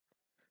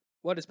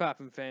What is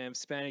poppin', fam?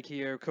 Spanik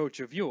here, coach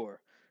of your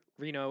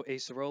Reno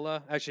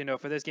Acerola. Actually, no,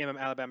 for this game I'm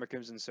Alabama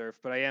Crimson Surf,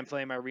 but I am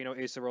playing my Reno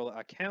Acerola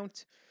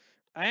account.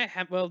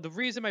 The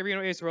reason my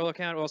Reno Acerola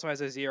account also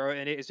has a 0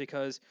 in it is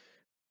because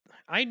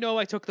I know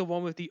I took the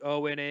one with the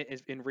O in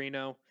it in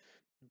Reno,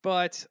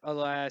 but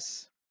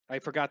alas, I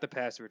forgot the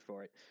password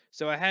for it.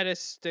 So I had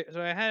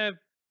to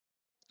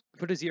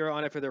put a 0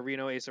 on it for the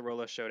Reno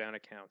Acerola Showdown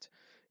account.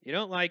 You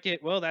don't like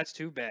it? Well, that's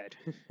too bad.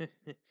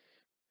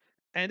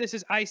 And this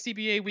is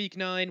ICBA Week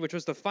 9, which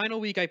was the final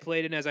week I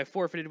played in as I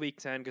forfeited Week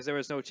 10 because there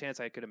was no chance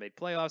I could have made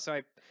playoffs.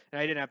 And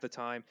I didn't have the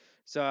time.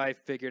 So I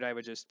figured I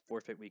would just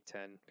forfeit Week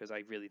 10 because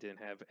I really didn't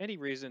have any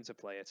reason to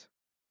play it.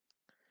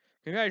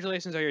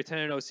 Congratulations on your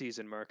 10-0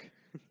 season, Mark.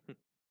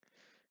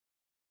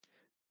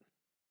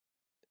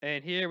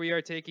 And here we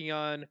are taking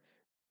on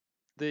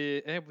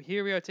Deebs.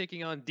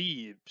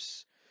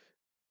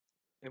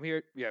 And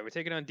we're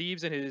taking on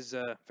Deebs and his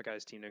I forgot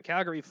his team name,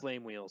 Calgary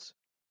Flame Wheels.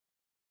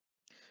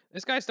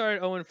 This guy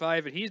started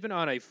 0-5, and he's been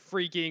on a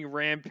freaking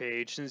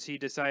rampage since he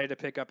decided to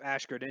pick up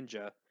Ash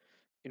Ninja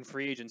in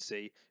free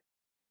agency.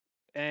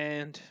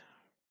 And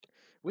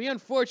we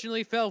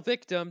unfortunately fell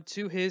victim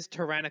to his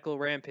tyrannical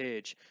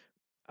rampage.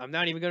 I'm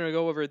not even gonna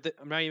go over.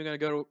 I'm not even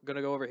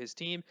gonna go over his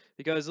team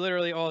because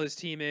literally all his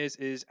team is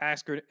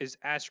Asker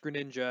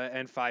Ninja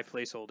and 5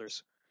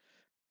 placeholders.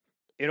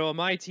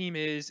 My team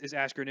is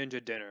Asker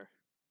Ninja dinner.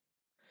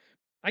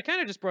 I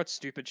kind of just brought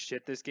stupid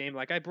shit this game.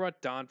 Like I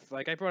brought I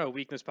brought a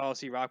weakness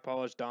policy rock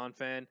polish Don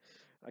fan.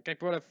 Like I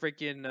brought a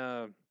freaking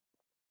I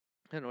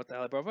don't know what the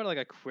hell I brought. I brought like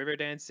a quiver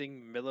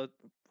dancing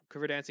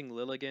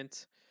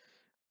Lilligant.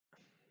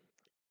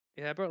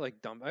 Yeah, I brought like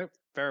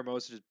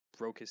Pheromosa just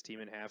broke his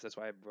team in half. That's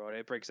why I brought it.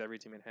 It breaks every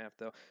team in half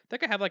though. I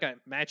think I have like a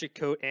magic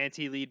coat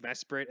anti-lead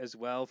Mesprit as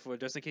well for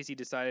just in case he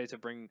decided to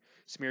bring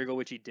Smeargle,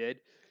 which he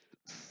did.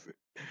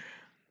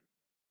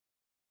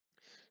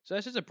 So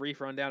that's just a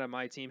brief rundown of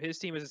my team. His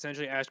team is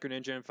essentially Ash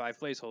Ninja and 5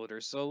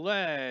 placeholders. So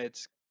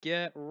let's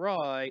get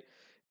right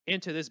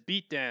into this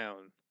beatdown.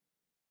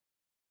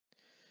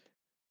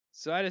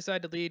 So I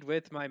decide to lead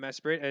with my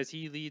Mesprit as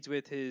he leads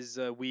with his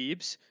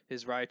WEEBZ,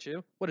 his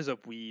Raichu. What is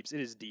up, WEEBZ? It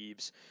is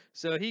Deebs.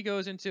 So he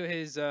goes into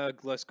his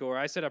Gliscor.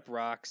 I set up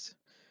rocks.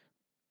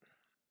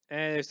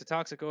 And there's the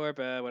Toxic Orb.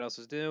 What else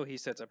is new? He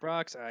sets up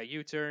rocks. I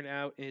U-turn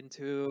out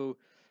into...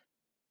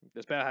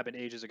 This battle happened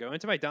ages ago.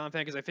 Into my Donphan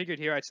because I figured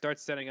here I'd start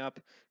setting up.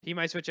 He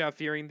might switch out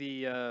fearing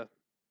the...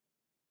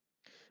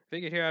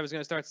 Figured here I was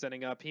going to start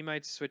setting up. He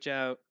might switch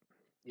out...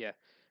 Yeah.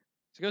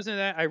 So it goes into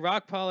that. I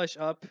rock polish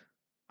up.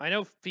 I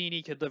know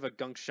Feeny could live a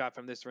gunk shot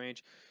from this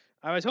range.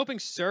 I was hoping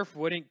Surf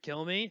wouldn't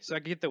kill me so I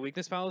could get the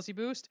weakness policy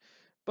boost.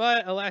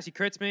 But alas, he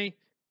crits me.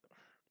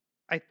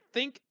 I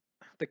think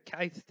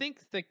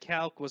the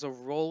calc was a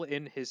roll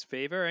in his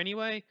favor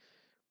anyway.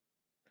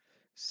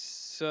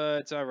 So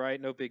it's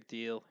alright, no big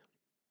deal.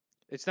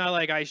 It's not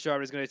like Ice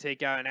Shard is going to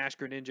take out an Ash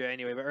Ninja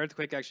anyway, but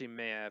Earthquake actually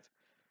may have.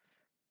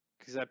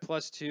 Because at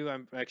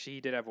 +2,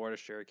 he did have Water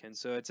Shuriken,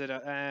 so it's at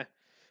a...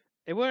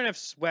 it wouldn't have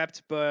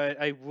swept,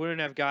 but I wouldn't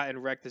have gotten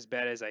wrecked as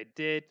bad as I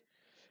did.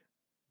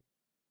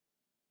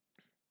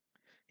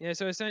 Yeah,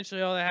 so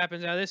essentially all that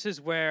happens now, this is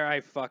where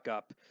I fuck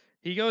up.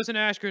 He goes in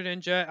Ash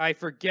Ninja, I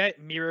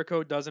forget Mirror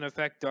Coat doesn't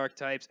affect Dark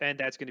types, and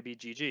that's going to be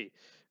GG.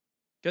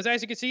 Because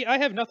as you can see, I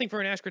have nothing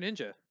for an Ash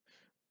Ninja.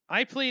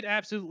 I played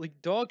absolutely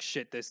dog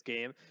shit this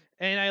game,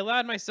 and I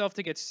allowed myself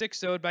to get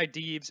 6-0'd by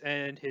Deebs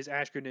and his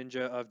Ash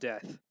Ninja of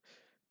death.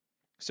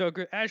 So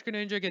Ash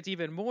Ninja gets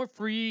even more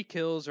free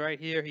kills right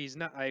here.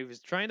 I was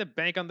trying to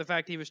bank on the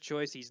fact he was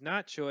choiced. He's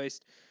not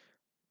choiced.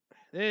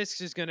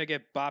 This is going to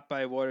get bopped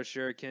by a Water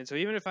Shuriken. So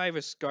even if I have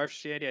a Scarf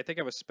Shandy, I think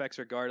I was Specs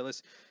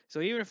regardless.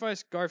 So even if I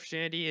Scarf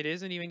Shandy, it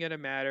isn't even going to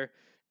matter.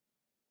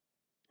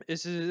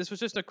 This was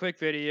just a quick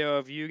video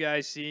of you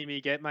guys seeing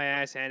me get my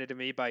ass handed to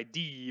me by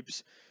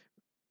Deebs.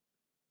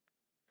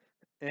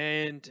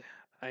 And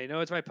I know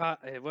it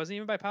wasn't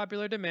even by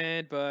popular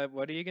demand, but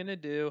what are you going to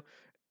do?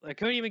 I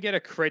couldn't even get a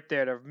crit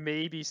there to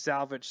maybe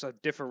salvage a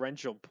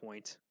differential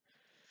point.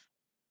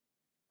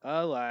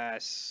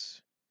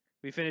 Alas.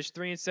 We finished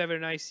 3-7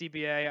 in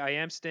ICBA. I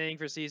am staying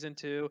for Season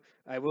 2.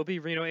 I will be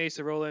Reno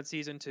Acerola in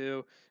Season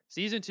 2.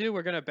 Season 2,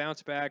 we're going to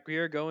bounce back. We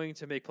are going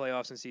to make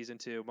playoffs in Season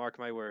 2. Mark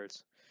my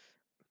words.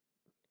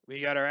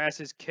 We got our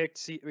asses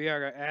kicked. We got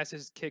our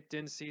asses kicked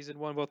in Season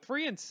 1. Well,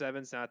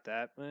 3-7's not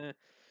that.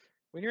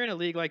 When you're in a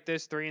league like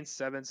this,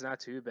 3-7's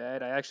not too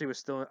bad. I actually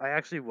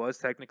was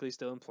technically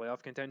still in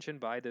playoff contention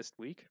by this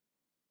week.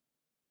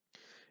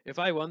 If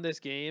I won this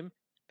game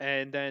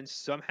and then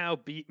somehow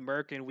beat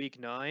Merc in Week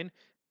 9,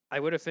 I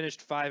would have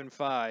finished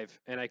 5-5,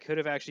 and I could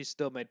have actually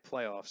still made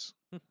playoffs.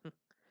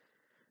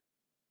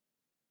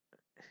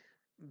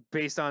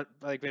 Based on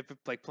like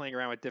playing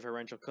around with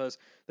differential, because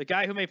the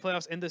guy who made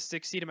playoffs in the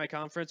 6th seed in my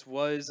conference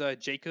was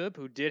Jacob,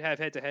 who did have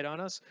head-to-head on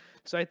us.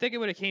 So I think it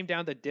would have came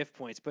down to diff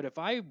points. But if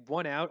I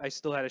won out, I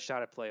still had a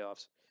shot at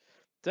playoffs.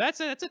 So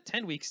that's a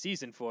 10-week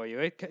season for you.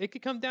 It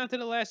could come down to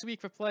the last week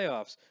for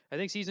playoffs. I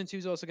think Season 2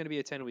 is also going to be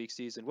a 10-week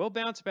season. We'll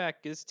bounce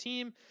back. This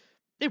team,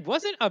 it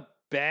wasn't a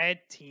bad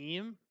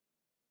team.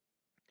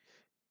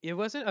 it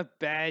wasn't a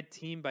bad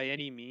team by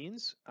any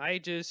means.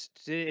 It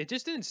just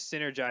didn't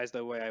synergize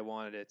the way I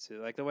wanted it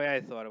to, like the way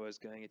I thought it was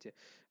going to.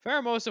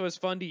 Faramosa was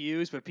fun to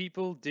use, but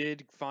people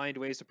did find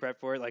ways to prep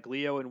for it. Like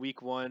Leo in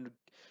week one,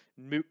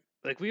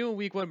 Leo in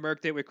week one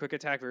merked it with quick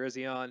attack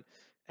Virizion,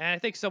 and I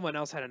think someone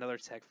else had another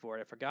tech for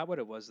it. I forgot what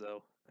it was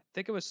though. I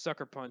think it was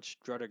Sucker Punch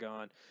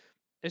Druddigon.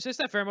 It's just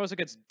that Faramosa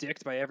gets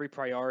dicked by every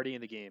priority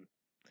in the game.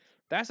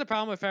 That's the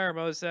problem with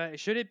Faramosa.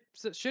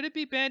 Should it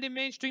be banned in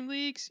mainstream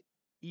leagues?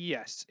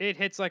 Yes, it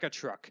hits like a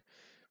truck.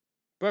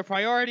 But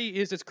priority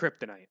is its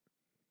kryptonite.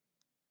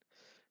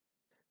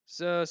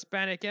 So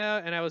Spanic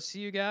out, and I will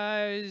see you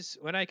guys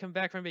when I come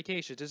back from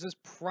vacation. This is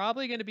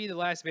probably going to be the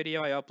last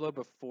video I upload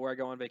before I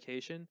go on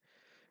vacation.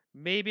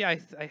 Maybe I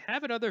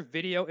have another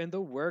video in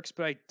the works,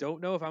 but I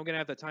don't know if I'm going to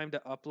have the time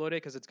to upload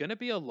it because it's going to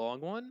be a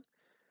long one.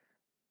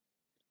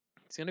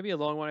 It's going to be a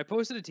long one. I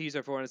posted a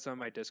teaser for it on some of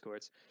my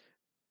Discords.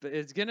 But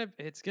it's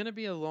gonna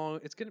be a long.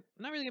 It's gonna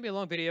not really gonna be a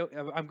long video.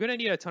 I'm gonna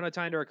need a ton of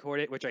time to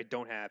record it, which I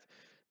don't have.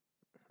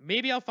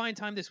 Maybe I'll find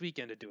time this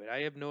weekend to do it.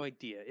 I have no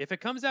idea. If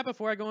it comes out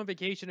before I go on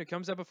vacation, it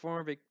comes out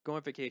before I go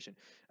on vacation.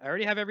 I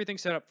already have everything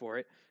set up for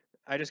it.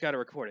 I just got to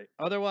record it.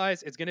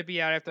 Otherwise, it's gonna be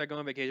out after I go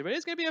on vacation. But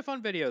it's gonna be a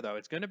fun video, though.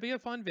 It's gonna be a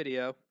fun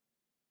video,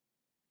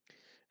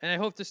 and I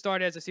hope to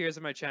start as a series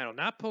on my channel,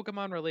 not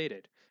Pokemon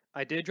related.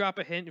 I did drop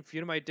a hint in a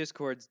few of my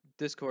Discord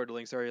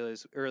links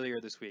earlier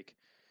this week.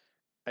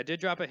 I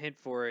did drop a hint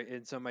for it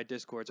in some of my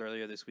Discords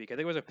earlier this week. I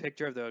think it was a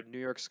picture of the New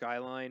York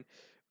skyline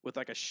with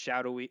like a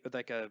shadowy, with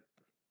like a,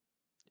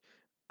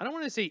 I don't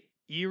want to say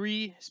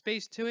eerie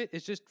space to it.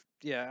 It's just,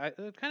 yeah,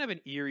 kind of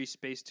an eerie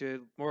space to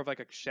it, more of like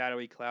a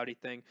shadowy, cloudy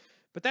thing.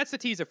 But that's the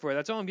teaser for it.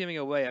 That's all I'm giving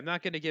away. I'm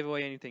not going to give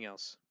away anything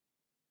else.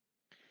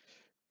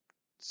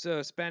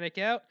 So Spanic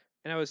out,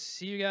 and I will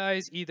see you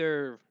guys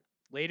either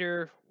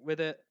later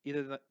with it,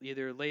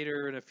 either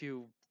later in a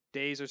few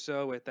days or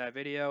so with that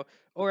video,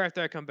 or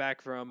after I come back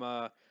from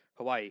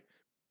Hawaii.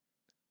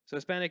 So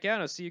Hispanic out,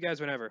 and I'll see you guys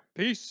whenever.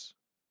 Peace.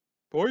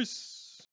 Peace.